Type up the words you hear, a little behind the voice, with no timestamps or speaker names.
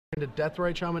into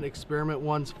Deathrite Shaman, Experiment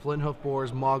Ones, Flinthoof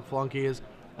Boars, Mog Flunkies,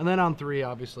 and then on 3,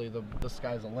 obviously, the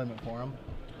sky's the limit for them.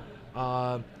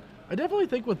 I definitely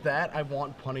think with that, I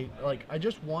want plenty, like, I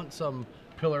just want some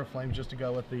Pillar of Flames just to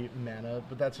go with the mana,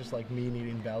 but that's just like me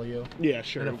needing value. Yeah,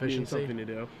 sure. And efficiency. Something to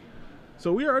do.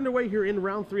 So we are underway here in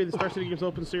round 3 of the Star City Games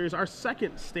Open Series, our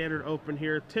second standard open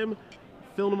here. Tim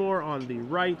Finamore on the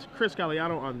right, Chris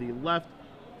Galiano on the left.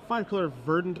 5-color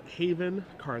Verdant Haven,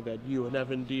 card that you and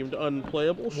Evan deemed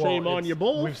unplayable. Shame on you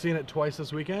both. We've seen it twice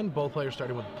this weekend. Both players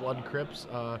starting with Blood Crypts.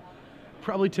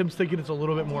 Probably Tim's thinking it's a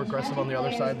little bit more aggressive on the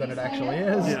other side than it actually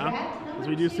is. Yeah, as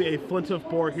we do see a Flinthoof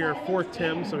Boar here for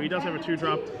Tim, so he does have a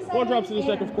 2-drop. 1 drops in his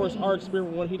deck, of course, our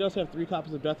Experiment 1. He does have 3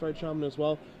 copies of Deathrite Shaman as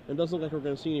well, and it doesn't look like we're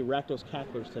going to see any Rakdos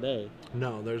Cacklers today.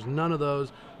 No, there's none of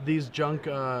those. These junk,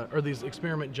 or these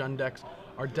Experiment Jund decks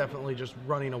are definitely just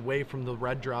running away from the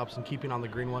red drops and keeping on the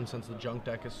green one since the junk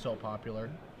deck is so popular.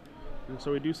 And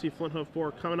so we do see Flinthoof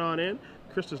Boar coming on in.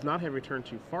 Chris does not have a turn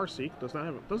to Farseek.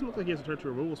 Doesn't look like he has a turn to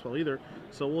removal spell either.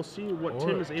 So we'll see what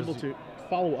Tim is able to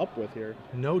follow up with here.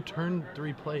 No turn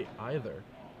 3 play either.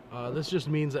 This just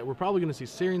means that we're probably going to see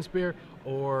Searing Spear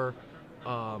or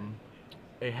a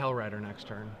Hellrider next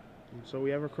turn. And so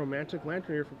we have a Chromatic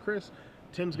Lantern here for Chris.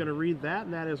 Tim's going to read that,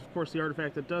 and that is, of course, the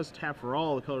artifact that does tap for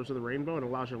all the colors of the rainbow and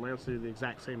allows your lands to do the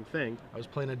exact same thing. I was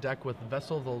playing a deck with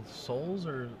Vessel of the Souls,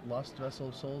 or Lust Vessel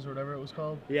of Souls, or whatever it was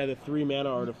called. Yeah, the 3-mana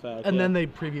artifact. And then they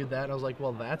previewed that, and I was like,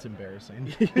 well, that's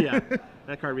embarrassing. Yeah,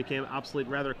 that card became obsolete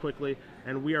rather quickly,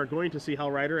 and we are going to see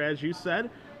Hellrider, as you said.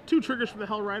 2 triggers from the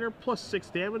Hellrider, plus 6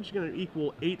 damage, going to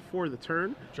equal 8 for the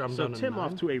turn. So Tim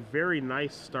off to a very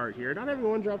nice start here. Not having a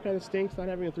 1-drop kind of stinks, not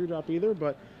having a 3-drop either,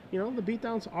 but you know, the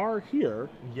beatdowns are here.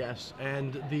 Yes,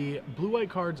 and the blue-white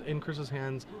cards in Chris's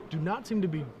hands do not seem to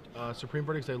be Supreme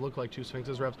Verdicts. They look like 2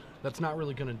 Sphinx's Reps. That's not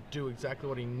really going to do exactly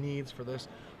what he needs for this.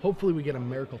 Hopefully we get a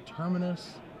Miracle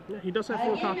Terminus. Yeah, he does have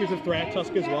 4 copies of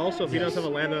Thragtusk as well, so if he does have a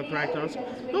land on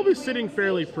Thragtusk, he'll be sitting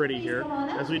fairly pretty here.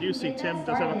 As we do see, Tim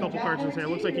does have a couple cards in his hand.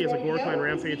 Looks like he has a Gorkline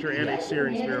Rampager and a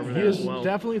Searing Spear over there as well. He is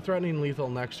definitely threatening lethal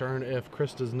next turn if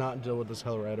Chris does not deal with this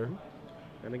Hellrider.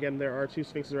 And again, there are 2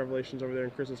 Sphinx's Revelations over there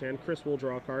in Chris's hand. Chris will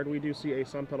draw a card. We do see a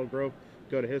Sunpetal Grove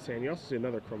go to his hand. You also see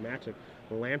another Chromatic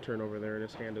Lantern over there in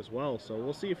his hand as well. So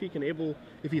we'll see if he's able,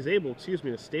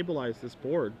 to stabilize this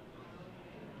board.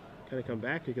 Kind of come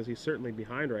back because he's certainly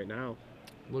behind right now.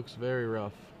 Looks very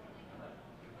rough.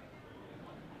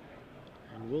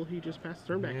 And will he just pass the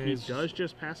turn back? He does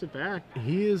just pass it back.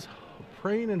 He is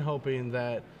praying and hoping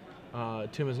that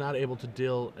Tim is not able to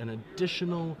deal an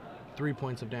additional 3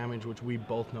 points of damage, which we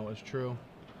both know is true.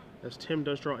 As Tim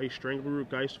does draw a Strangleroot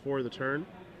Geist for the turn.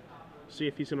 See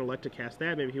if he's going to elect to cast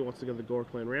that. Maybe he wants to go the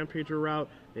Gorkline Rampager route.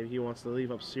 Maybe he wants to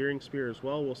leave up Searing Spear as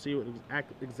well. We'll see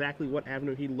exactly what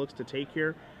avenue he looks to take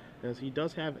here, as he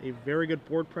does have a very good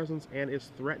board presence and is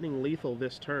threatening lethal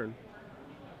this turn.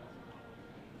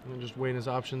 And just weighing his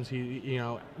options. You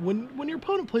know, when your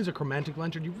opponent plays a Chromatic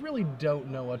Lantern, you really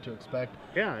don't know what to expect.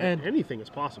 Yeah, and anything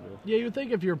is possible. Yeah, you would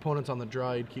think if your opponent's on the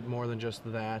draw, you'd keep more than just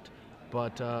that.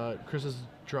 But Chris's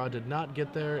draw did not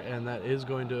get there, and that is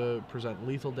going to present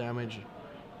lethal damage.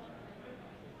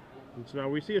 And so now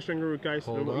we see a Strangleroot Geist.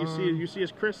 You see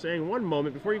as Chris saying, one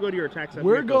moment, before you go to your attack set,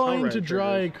 we're going to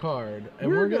draw a card. And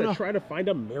we're going to try to find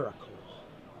a miracle.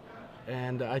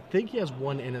 And I think he has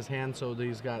 1 in his hand, so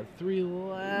he's got 3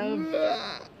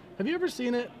 left. Have you ever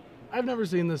seen it? I've never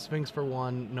seen this Sphinx for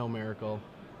 1, no miracle.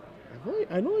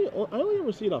 I only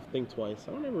ever see it off Think Twice.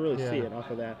 I don't ever really see it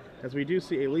off of that. As we do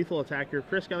see a lethal attack here.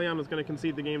 Chris Galiano is going to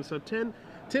concede the game. So Tim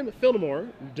Finamore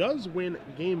does win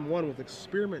game 1 with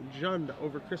Experiment Jund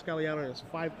over Chris Galiano and his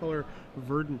 5-color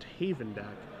Verdant Haven deck.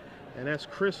 And as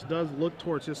Chris does look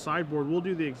towards his sideboard, we'll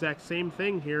do the exact same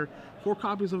thing here. 4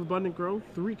 copies of Abundant Growth,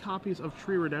 3 copies of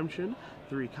Tree Redemption,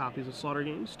 3 copies of Slaughter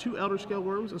Games, 2 Elder Scale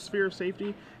Worms, a Sphere of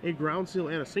Safety, a Ground Seal,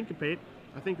 and a Syncopate.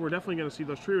 I think we're definitely going to see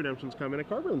those Tree Redemptions come in. A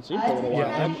card doesn't seem for a little while.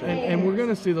 And we're going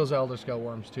to see those Elder Scale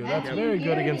Worms too. That's very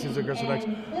good against these aggressive decks.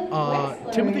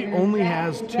 Timothy only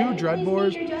has 2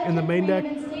 Dreadbores in the main deck,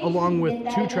 along with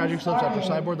 2 Tragic Slips after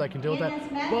sideboard that can deal with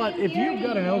that. But if you've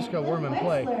got an Elder Scale Worm in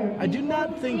play, I do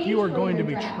not think you are going to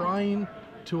be trying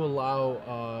to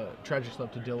allow Tragic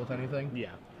Slip to deal with anything. Yeah.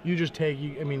 You just take,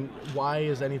 I mean, why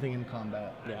is anything in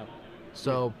combat? Yeah.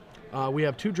 So we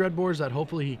have 2 Dreadbores that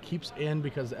hopefully he keeps in,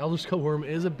 because the Elder Scale Worm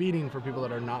is a beating for people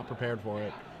that are not prepared for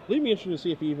it. It'll be interesting to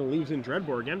see if he even leaves in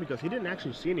Dreadbore again, because he didn't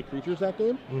actually see any creatures that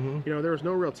game. You know, there was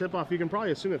no real tip-off. You can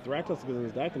probably assume that Thragtusk is in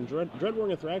his deck, and Dreadbore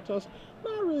and Thragtusk,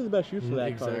 not really the best use for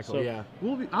that card. So yeah.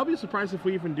 I'll be surprised if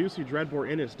we even do see Dreadbore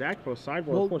in his deck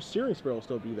post-sideboard. Well, of course, Searing Spear will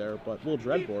still be there, but we'll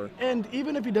Dreadbore. And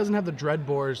even if he doesn't have the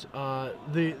Dreadbores,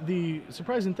 the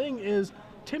surprising thing is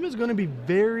Tim is going to be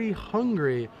very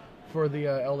hungry for the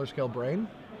Elder Scale Brain.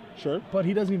 Sure. But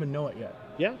he doesn't even know it yet.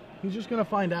 Yeah. He's just gonna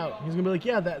find out. He's gonna be like,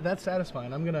 yeah, that's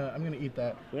satisfying. I'm gonna eat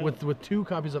that with 2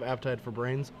 copies of Appetite for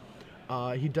Brains.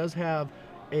 He does have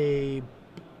a.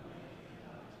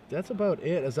 That's about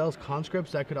it. Azel's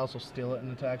Conscripts, that could also steal it in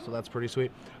attack, so that's pretty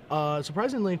sweet.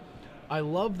 Surprisingly, I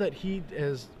love that he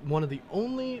is one of the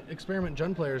only Experiment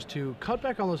Gen players to cut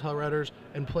back on those Hell Riders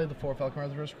and play the 4 Falcon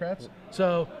Riders Aristocrats.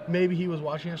 So maybe he was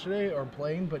watching yesterday or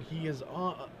playing, but he is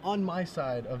on my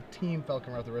side of Team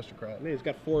Falcon Riders Aristocrat. I mean, he's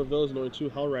got 4 of those and only 2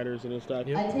 Hell Riders in his deck.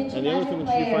 Yep. And the other thing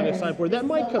that you find at sideboard that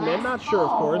might come in, not sure,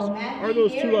 of course, are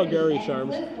those 2 Algary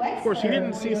Charms. Of course, he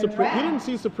didn't see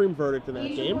Supreme Verdict in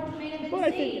that game, but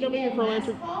I think, maybe for a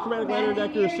Chromatic Lantern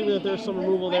deck, you're assuming that there's some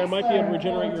removal there. Might be able to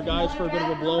regenerate your guys for a bit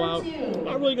of a blowout.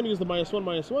 Not really going to use the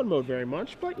 -1/-1 mode very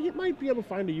much, but you might be able to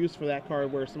find a use for that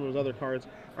card where some of his other cards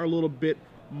are a little bit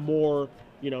more,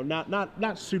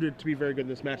 not suited to be very good in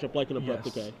this matchup, like an Abrupt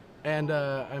Decay. And,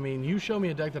 I mean, you show me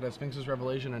a deck that has Sphinx's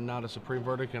Revelation and not a Supreme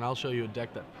Verdict, and I'll show you a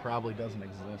deck that probably doesn't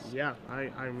exist. Yeah,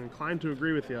 I'm inclined to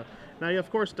agree with you. Now, he, of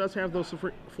course, does have those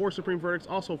 4 Supreme Verdicts,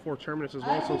 also 4 Terminus as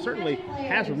well, so certainly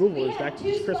has removal in his deck.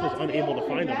 Chris was unable to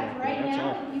find them. That's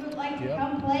all.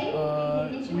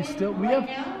 We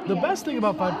have, the best thing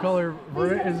about 5-color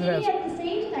Verdict is it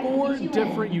has 4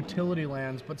 different utility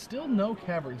lands, but still no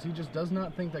caverns. He just does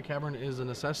not think that cavern is a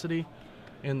necessity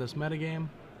in this metagame.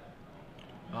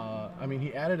 I mean,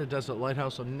 he added a Desolate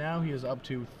Lighthouse, so now he is up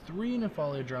to 3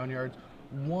 Nephalia Drown Yards,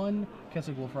 1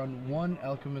 Kessig Wolf Run, 1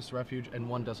 Alchemist Refuge, and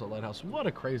 1 Desolate Lighthouse. What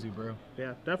a crazy brew.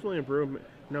 Yeah, definitely a brew.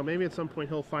 Maybe at some point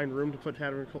he'll find room to put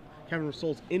Cavern of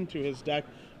Souls into his deck.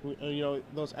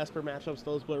 Those Esper matchups,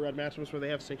 those Blue-Red matchups where they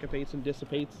have Syncopates and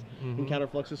Dissipates and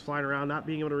Counterfluxes flying around, not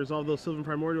being able to resolve those Sylvan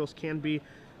Primordials can be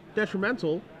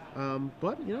detrimental.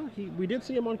 But, we did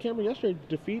see him on camera yesterday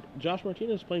defeat Josh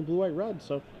Martinez playing Blue-White-Red,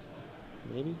 so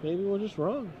maybe we're just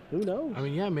wrong. Who knows? I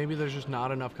mean, yeah, maybe there's just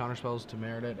not enough counterspells to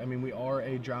merit it. I mean, we are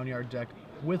a Drown Yard deck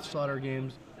with Slaughter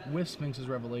Games, with Sphinx's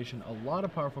Revelation, a lot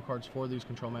of powerful cards for these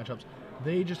control matchups.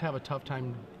 They just have a tough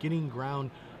time getting ground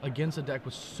against a deck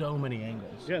with so many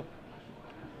angles. Yeah.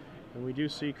 And we do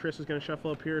see Chris is going to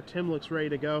shuffle up here. Tim looks ready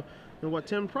to go. And what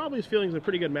Tim probably is feeling is a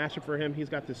pretty good matchup for him. He's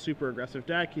got this super aggressive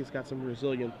deck. He's got some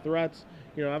resilient threats.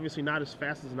 Obviously not as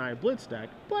fast as an Eye Blitz deck,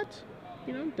 but,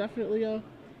 definitely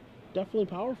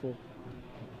powerful.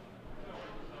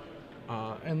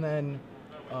 And then,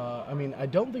 I mean, I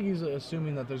don't think he's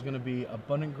assuming that there's going to be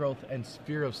Abundant Growth and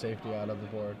Sphere of Safety out of the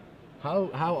board.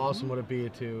 How awesome would it be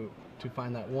to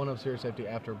find that 1 of Sphere of Safety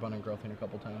after Abundant Growth in a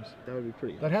couple times? That would be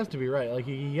pretty. That has to be right. Like,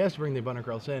 he has to bring the Abundant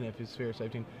Growth in if he's Sphere of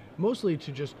Safety, mostly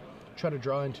to just try to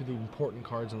draw into the important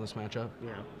cards in this matchup.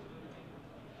 Yeah.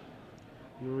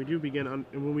 When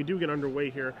we do get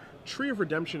underway here, Tree of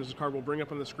Redemption is a card we'll bring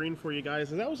up on the screen for you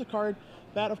guys, and that was a card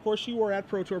that, of course, you were at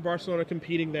Pro Tour Barcelona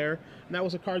competing there, and that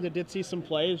was a card that did see some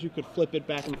play, as you could flip it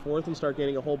back and forth and start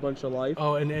getting a whole bunch of life.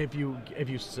 Oh, and if you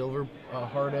Silver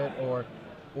Heart it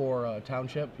or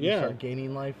Township, you start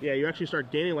gaining life. Yeah, you actually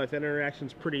start gaining life. That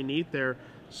interaction's pretty neat there.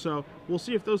 So we'll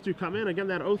see if those do come in. Again,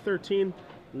 that 013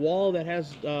 wall that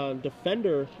has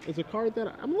Defender is a card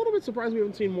that I'm a little bit surprised we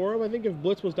haven't seen more of. I think if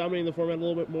Blitz was dominating the format a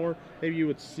little bit more, maybe you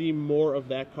would see more of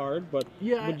that card. But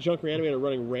with Junk Reanimator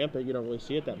running rampant, you don't really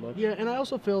see it that much. Yeah, and I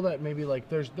also feel that maybe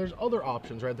there's other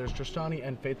options, right? There's Tristani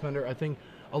and Faithbender. I think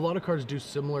a lot of cards do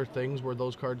similar things where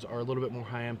those cards are a little bit more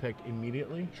high impact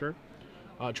immediately. Sure.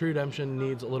 Tree Redemption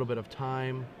needs a little bit of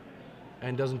time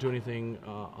and doesn't do anything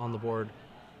on the board.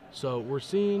 So we're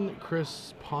seeing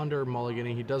Chris ponder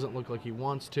mulliganing. He doesn't look like he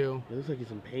wants to. It looks like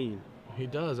he's in pain. He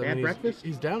does. I mean,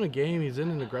 he's down a game. He's in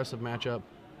an aggressive matchup.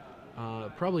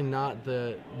 Probably not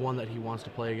the one that he wants to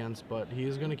play against, but he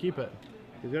is going to keep it.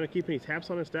 He's going to keep it. He taps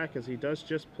on his deck as he does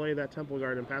just play that Temple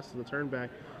Guard and passes the turn back.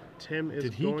 Tim is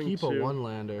going to... Did he keep a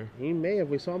one-lander? He may have.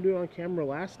 We saw him do it on camera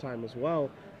last time as well,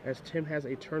 as Tim has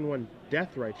a turn 1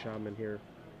 Deathrite Shaman here.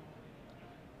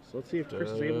 So let's see if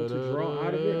Chris is able to draw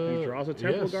out of it. He draws a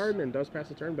Temple Garden and does pass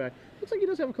the turn back. Looks like he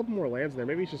does have a couple more lands in there.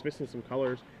 Maybe he's just missing some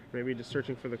colors. Maybe just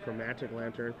searching for the Chromatic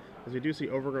Lantern. As we do see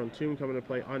Overgrown Tomb coming to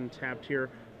play untapped here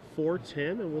for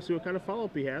Tim, and we'll see what kind of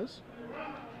follow-up he has.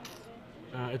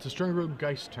 It's a Stringerroot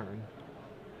Geist turn.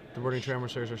 The Burning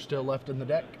Traversers are still left in the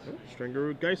deck.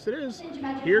 Stringerroot Geist it is.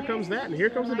 Here comes that, and here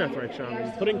comes the Deathrite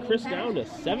Shaman, putting Chris down to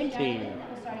 17.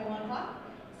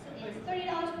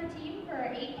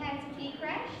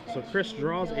 So Chris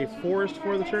draws a Forest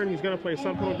for the turn. He's going to play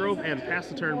Sunpetal Grove and pass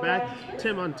the turn back.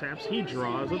 Tim untaps. He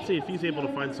draws. Let's see if he's able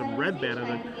to find some red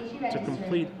mana to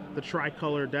complete the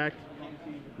tricolor deck.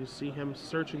 You see him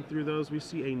searching through those. We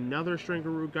see another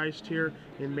Stringerroot Geist here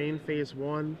in main phase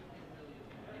 1.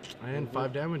 And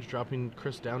 5 damage, dropping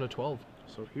Chris down to 12.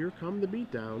 So here come the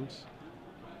beatdowns.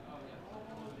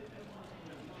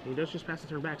 He does just pass the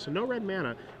turn back, so no red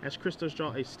mana, as Chris does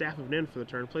draw a Staff of Nin for the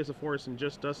turn, plays a forest, and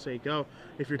just does say go.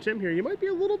 If you're Tim here, you might be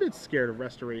a little bit scared of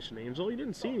Restoration Angel. You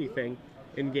didn't see anything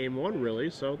in game 1,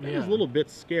 really, so that is a little bit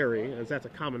scary, as that's a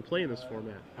common play in this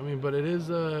format. I mean, but it is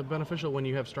beneficial when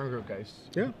you have Stronger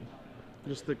Geist. Yeah.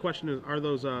 Just the question is, are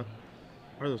those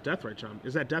Deathrite Shaman?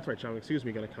 Is that Deathrite Shaman, excuse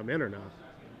me, going to come in or not?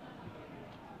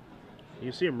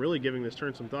 You see him really giving this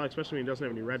turn some thought, especially when he doesn't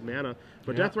have any red mana.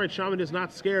 But Deathrite Shaman is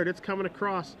not scared. It's coming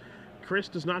across. Chris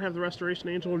does not have the Restoration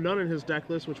Angel, none in his deck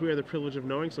list, which we have the privilege of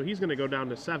knowing, so he's going to go down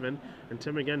to 7. And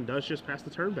Tim, again, does just pass the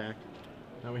turn back.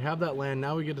 Now we have that land.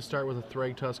 Now we get to start with a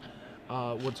Thragtusk.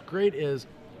 What's great is,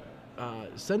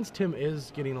 since Tim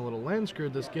is getting a little land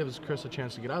screwed, this gives Chris a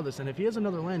chance to get out of this. And if he has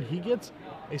another land, he gets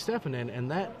a Staff of Nin, and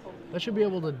that should be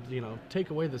able to, take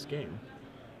away this game.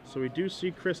 So we do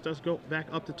see Chris does go back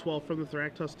up to 12 from the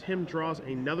Thragtusk. Tim draws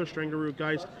another Strangleroot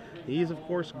Geist. He's, of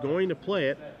course, going to play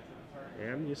it.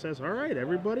 And he says, all right,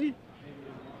 everybody,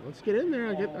 let's get in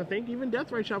there. I think even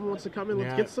Deathrite Shaman wants to come in.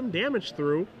 Let's get some damage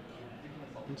through.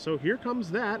 And so here comes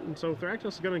that. And so Thragtusk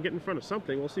is going to get in front of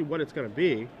something. We'll see what it's going to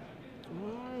be.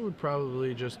 I would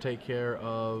probably just take care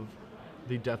of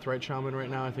the Deathrite Shaman right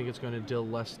now. I think it's going to deal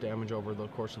less damage over the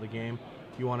course of the game.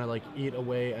 You want to, eat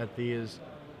away at these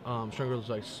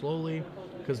Strangleroot slowly,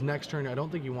 because next turn I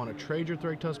don't think you want to trade your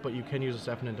Thragtusk, but you can use a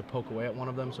Staff of Nin to poke away at one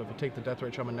of them. So if you take the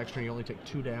Deathrite Shaman next turn, you only take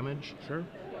 2 damage. Sure.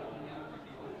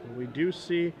 We do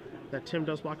see that Tim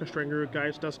does block a Strangleroot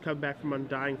Geist, does come back from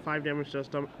Undying. 5 damage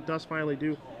does finally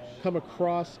do come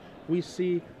across. We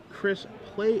see Chris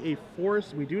play a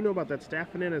Forest. We do know about that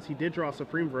Staff of Nin, as he did draw a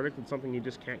Supreme Verdict. It's something he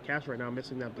just can't cast right now,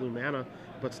 missing that blue mana.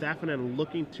 But Staff of Nin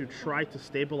looking to try to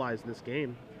stabilize this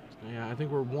game. Yeah, I think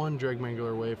we're 1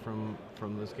 Dragmangler away from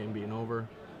this game being over.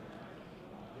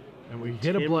 And we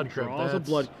hit a Blood Crypt. Draws a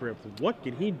Blood Crypt. What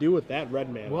can he do with that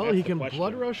red mana? Well, he can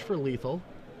Blood Rush for lethal.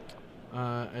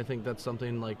 I think that's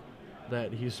something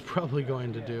that he's probably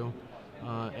going to do.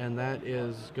 And that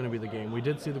is going to be the game. We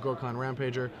did see the Gorklan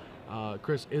Rampager.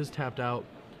 Chris is tapped out.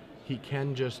 He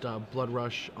can just Blood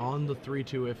Rush on the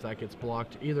 3-2 if that gets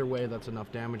blocked. Either way, that's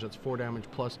enough damage. That's 4 damage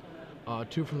plus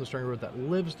 2 from the Strangleroot that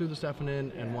lives through the Staff of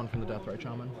Nin, and 1 from the Deathrite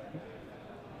Shaman.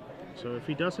 So if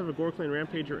he does have a Gorklan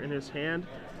Rampager in his hand,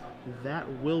 that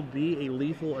will be a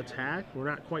lethal attack. We're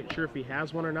not quite sure if he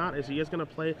has one or not, as he is going to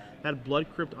play that Blood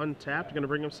Crypt untapped, going to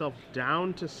bring himself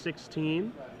down to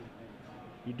 16.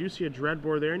 You do see a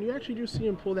Dreadbore there, and you actually do see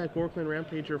him pull that Gorklan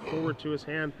Rampager forward to his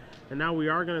hand. And now we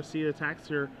are going to see attacks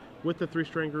here with the 3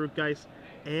 Strangleroot Geist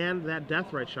and that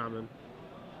Deathrite Shaman.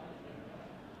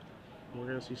 We're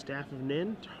going to see Staff of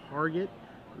Nin target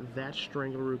that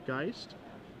Strangleroot Geist.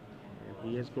 And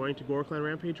he is going to Gorklan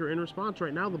Rampager in response.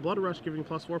 Right now, the Blood Rush giving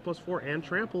 +4/+4 and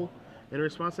Trample in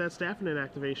response to that Staff of Nin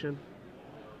activation.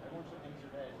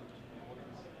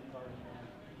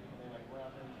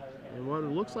 And what it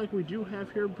looks like we do have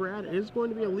here, Brad, is going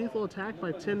to be a lethal attack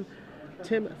by Tim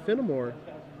Finamore.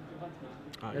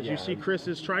 As you see, Chris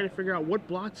is trying to figure out what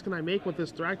blocks can I make with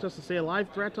this Thragtusk to stay alive.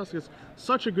 Thragtusk is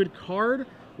such a good card.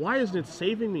 Why isn't it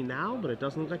saving me now? But it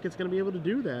doesn't look like it's going to be able to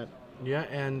do that. Yeah,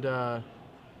 and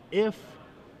if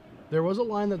there was a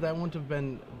line that wouldn't have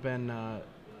been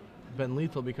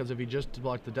lethal, because if he just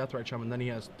blocked the Deathrite Shaman, then he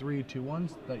has 3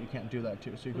 2/1s that you can't do that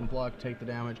too. So you can block, take the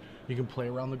damage. You can play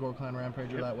around the Gorklan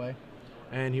Rampager that way,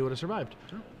 and he would have survived.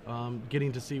 Sure.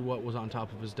 Getting to see what was on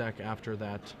top of his deck after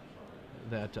that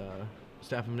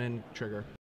Staff of Nin trigger.